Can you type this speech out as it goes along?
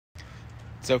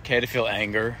It's okay to feel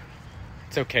anger.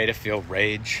 It's okay to feel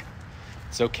rage.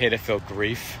 It's okay to feel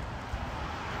grief.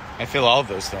 I feel all of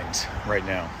those things right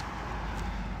now.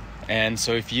 And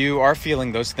so if you are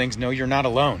feeling those things, know you're not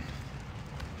alone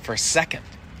for a second.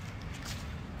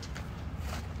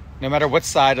 No matter what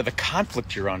side of the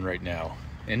conflict you're on right now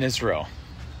in Israel,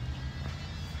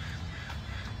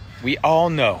 we all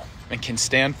know and can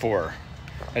stand for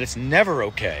that it's never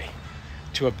okay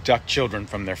to abduct children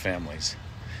from their families.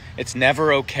 It's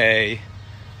never okay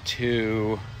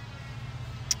to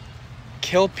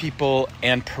kill people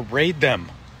and parade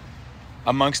them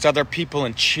amongst other people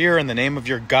and cheer in the name of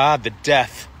your God the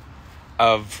death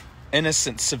of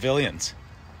innocent civilians.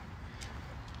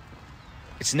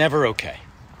 It's never okay.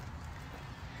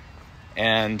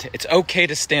 And it's okay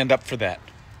to stand up for that.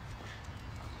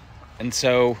 And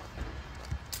so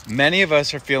many of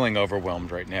us are feeling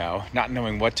overwhelmed right now, not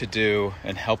knowing what to do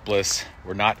and helpless.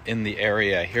 We're not in the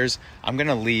area. I'm going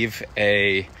to leave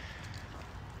a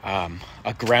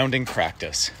grounding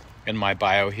practice in my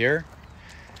bio here.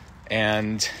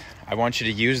 And I want you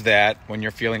to use that when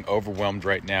you're feeling overwhelmed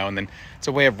right now. And then it's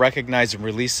a way of recognizing,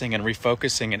 releasing, and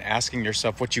refocusing and asking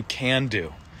yourself what you can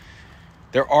do.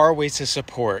 There are ways to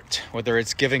support, whether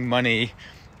it's giving money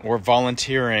or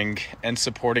volunteering and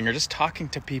supporting or just talking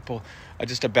to people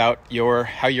just about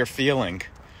how you're feeling.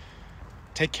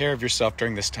 Take care of yourself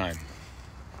during this time.